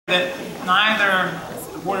that neither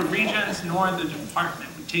the Board of Regents nor the department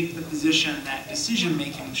would take the position that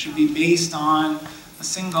decision-making should be based on a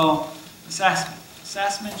single assessment.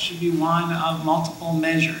 Assessment should be one of multiple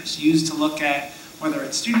measures used to look at whether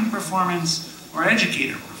it's student performance or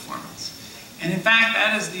educator performance. And in fact,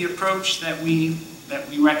 that is the approach that we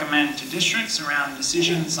recommend to districts around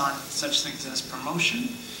decisions on such things as promotion.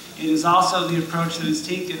 It is also the approach that is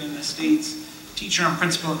taken in the state's teacher and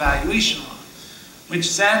principal evaluation law, which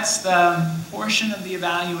sets the portion of the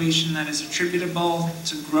evaluation that is attributable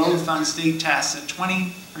to growth on state tests at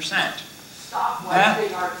 20%. Stop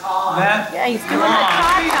wasting our time.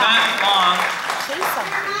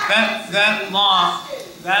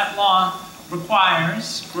 That law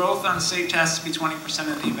requires growth on state tests to be 20%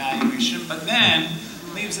 of the evaluation, but then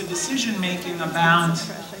leaves the decision-making about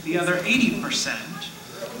the other 80%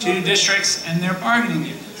 to districts and their bargaining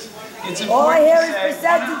units. It's important all I hear is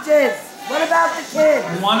percentages. What about the kids?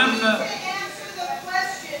 One of the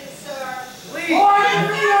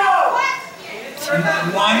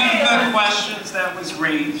questions that was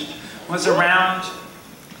raised was around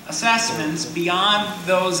assessments beyond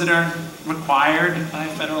those that are required by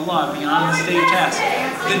federal law, beyond the state test.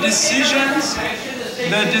 The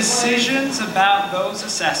decisions about those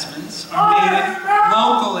assessments are made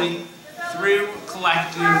locally through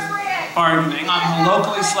collective bargaining on the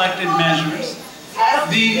locally selected measures.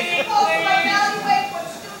 Testing is supposed to evaluate what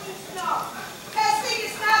students know. Testing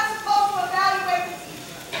is not supposed to evaluate the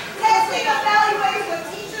teachers. Testing evaluates what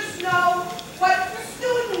teachers know, what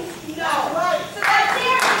students know. So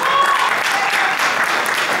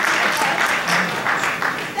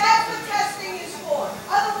that's what testing is for.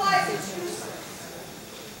 Otherwise, it's useless.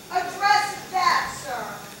 Address that, sir.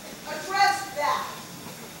 Address that.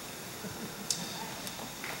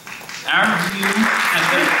 Our view,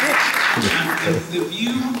 the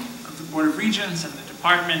view of the Board of Regents and the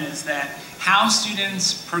department is that how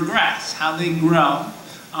students progress, how they grow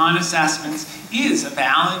on assessments is a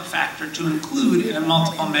valid factor to include in a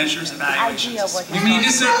multiple measures evaluation system.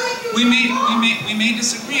 We may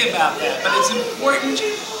disagree about that, but it's important.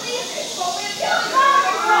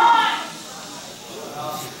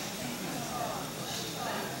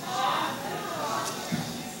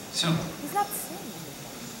 So,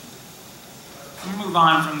 we move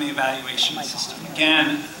on from the evaluation system.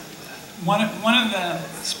 Again, one of the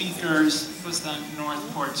speakers was the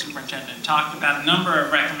Northport superintendent, talked about a number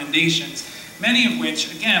of recommendations, many of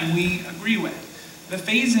which, again, we agree with. The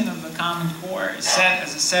phase-in of the Common Core is set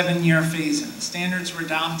as a 7-year phase-in. The standards were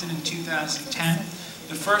adopted in 2010.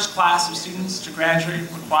 The first class of students to graduate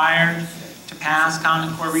required to pass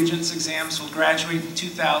Common Core Regents exams will graduate in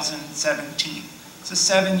 2017. It's a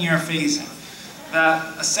 7-year phase-in. The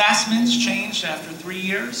assessments changed after 3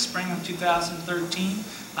 years, spring of 2013.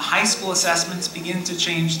 The high school assessments begin to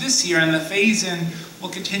change this year, and the phase-in will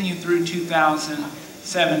continue through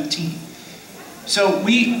 2017. So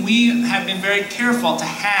we have been very careful to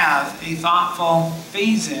have a thoughtful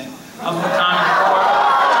phase-in of the Common Core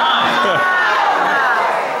time.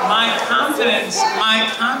 My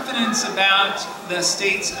confidence about the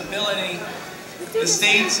state's ability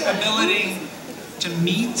to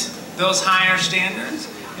meet those higher standards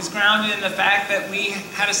is grounded in the fact that we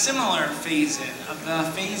had a similar phase-in of the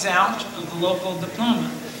phase-out of the local diploma,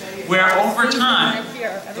 where over time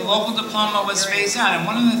the local diploma was phased out. And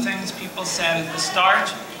one of the things people said at the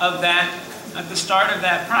start of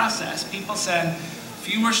that process, people said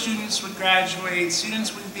fewer students would graduate,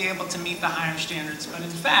 students wouldn't be able to meet the higher standards. But in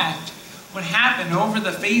fact, what happened over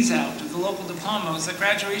the phase-out of the local diploma was that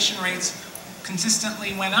graduation rates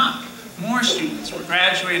consistently went up. More students were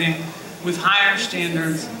graduating with higher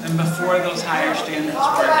standards than before those higher standards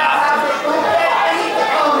were adopted.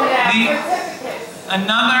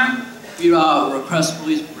 Another... You request,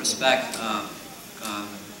 please, respect,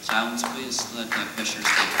 silence, please. Let the commissioner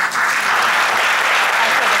speak.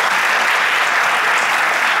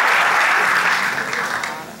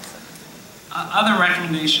 Other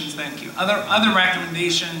recommendations, thank you. Other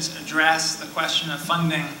recommendations address the question of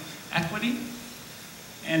funding equity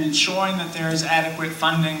and ensuring that there is adequate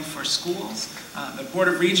funding for schools. The Board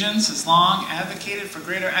of Regents has long advocated for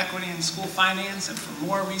greater equity in school finance and for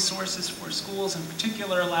more resources for schools. In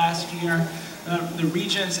particular, last year, the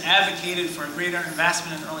Regents advocated for a greater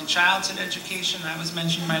investment in early childhood education. That was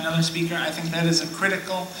mentioned by another speaker. I think that is a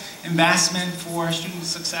critical investment for student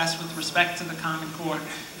success with respect to the Common Core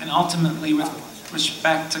and ultimately with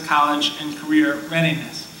respect to college and career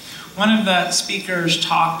readiness. One of the speakers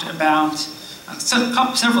talked about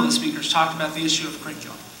several of the speakers talked about the issue of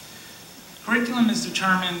curriculum. Curriculum is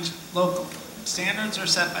determined locally. Standards are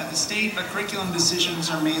set by the state, but curriculum decisions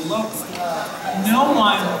are made locally. No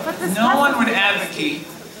one would advocate,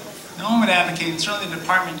 and certainly the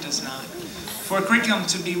department does not, for curriculum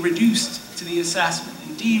to be reduced to the assessment.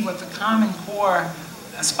 Indeed, what the Common Core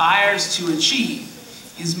aspires to achieve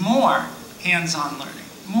is more hands-on learning,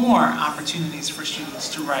 more opportunities for students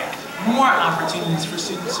to write, more opportunities for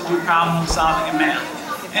students to do problem solving and math.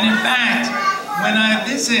 And in fact,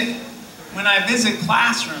 when I visit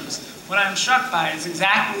classrooms, what I'm struck by is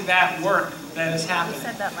exactly that work that is happening.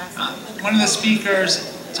 One of the speakers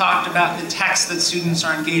talked about the text that students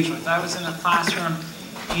are engaged with. I was in a classroom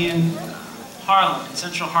in Harlem, in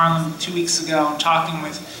central Harlem, 2 weeks ago, talking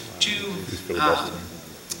with two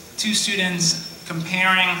students,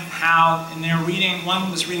 comparing how in their reading,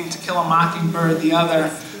 one was reading To Kill a Mockingbird, the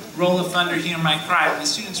other Roll of Thunder, Hear My Cry. And the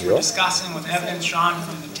students were discussing with evidence drawn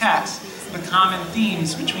from the text the common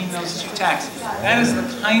themes between those two texts. That is the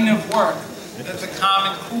kind of work that the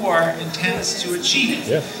Common Core intends to achieve.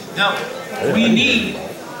 Now, we need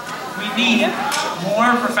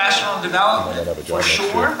more professional development for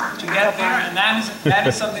sure to get there, and that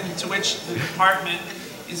is something to which the department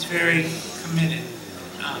is very committed.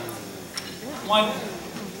 One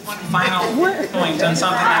final point on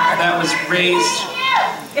something that was raised.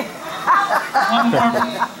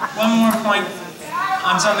 One more point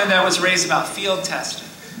on something that was raised about field testing.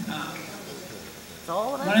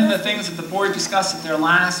 One of the things that the board discussed at their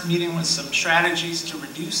last meeting was some strategies to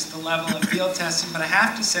reduce the level of field testing, but I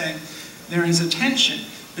have to say there is a tension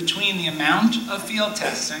between the amount of field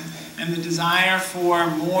testing and the desire for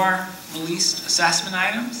more released assessment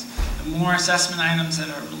items. The more assessment items that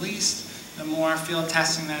are released, the more field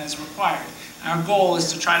testing that is required. Our goal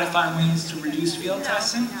is to try to find ways to reduce field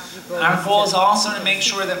testing. Our goal is also to make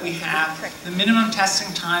sure that we have the minimum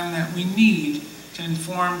testing time that we need to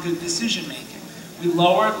inform good decision making. We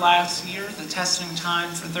lowered last year the testing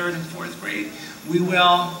time for 3rd and 4th grade. We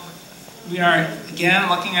are again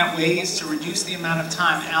looking at ways to reduce the amount of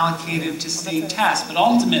time allocated to state tests, but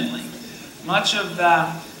ultimately, much of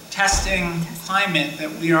the testing climate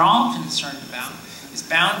that we are all concerned about is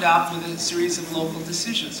bound up with a series of local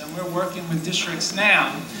decisions, and we're working with districts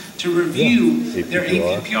now to review their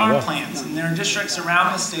APPR plans, and there are districts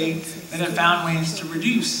around the state that have found ways to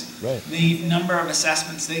reduce the number of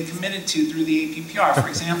assessments they committed to through the APPR. For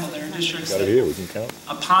example, there are districts that,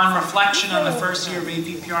 upon reflection on the first year of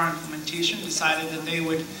APPR implementation, decided that they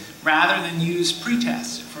would, rather than use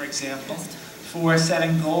pretest, for example, for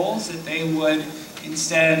setting goals, that they would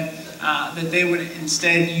instead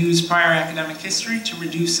use prior academic history to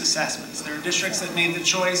reduce assessments. There are districts that made the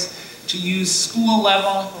choice to use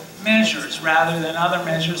school-level measures rather than other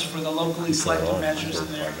measures for the locally selected measures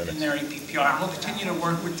in their APPR. And we'll continue to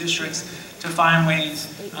work with districts to find ways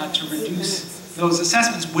to reduce those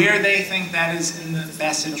assessments where they think that is in the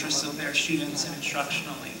best interest of their students and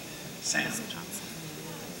instructionally sound.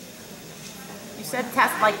 You said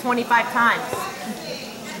test like 25 times.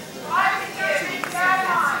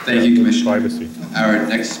 Thank you, Commissioner. Our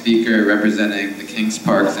next speaker representing the Kings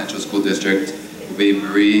Park Central School District will be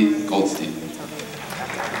Marie Goldstein.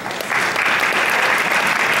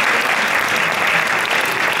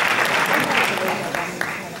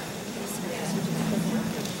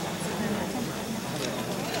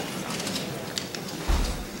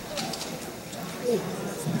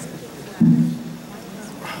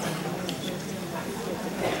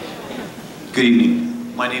 Good evening.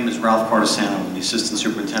 My name is Ralph Cardesano. I'm the Assistant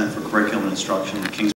Superintendent for Curriculum and Instruction at Kings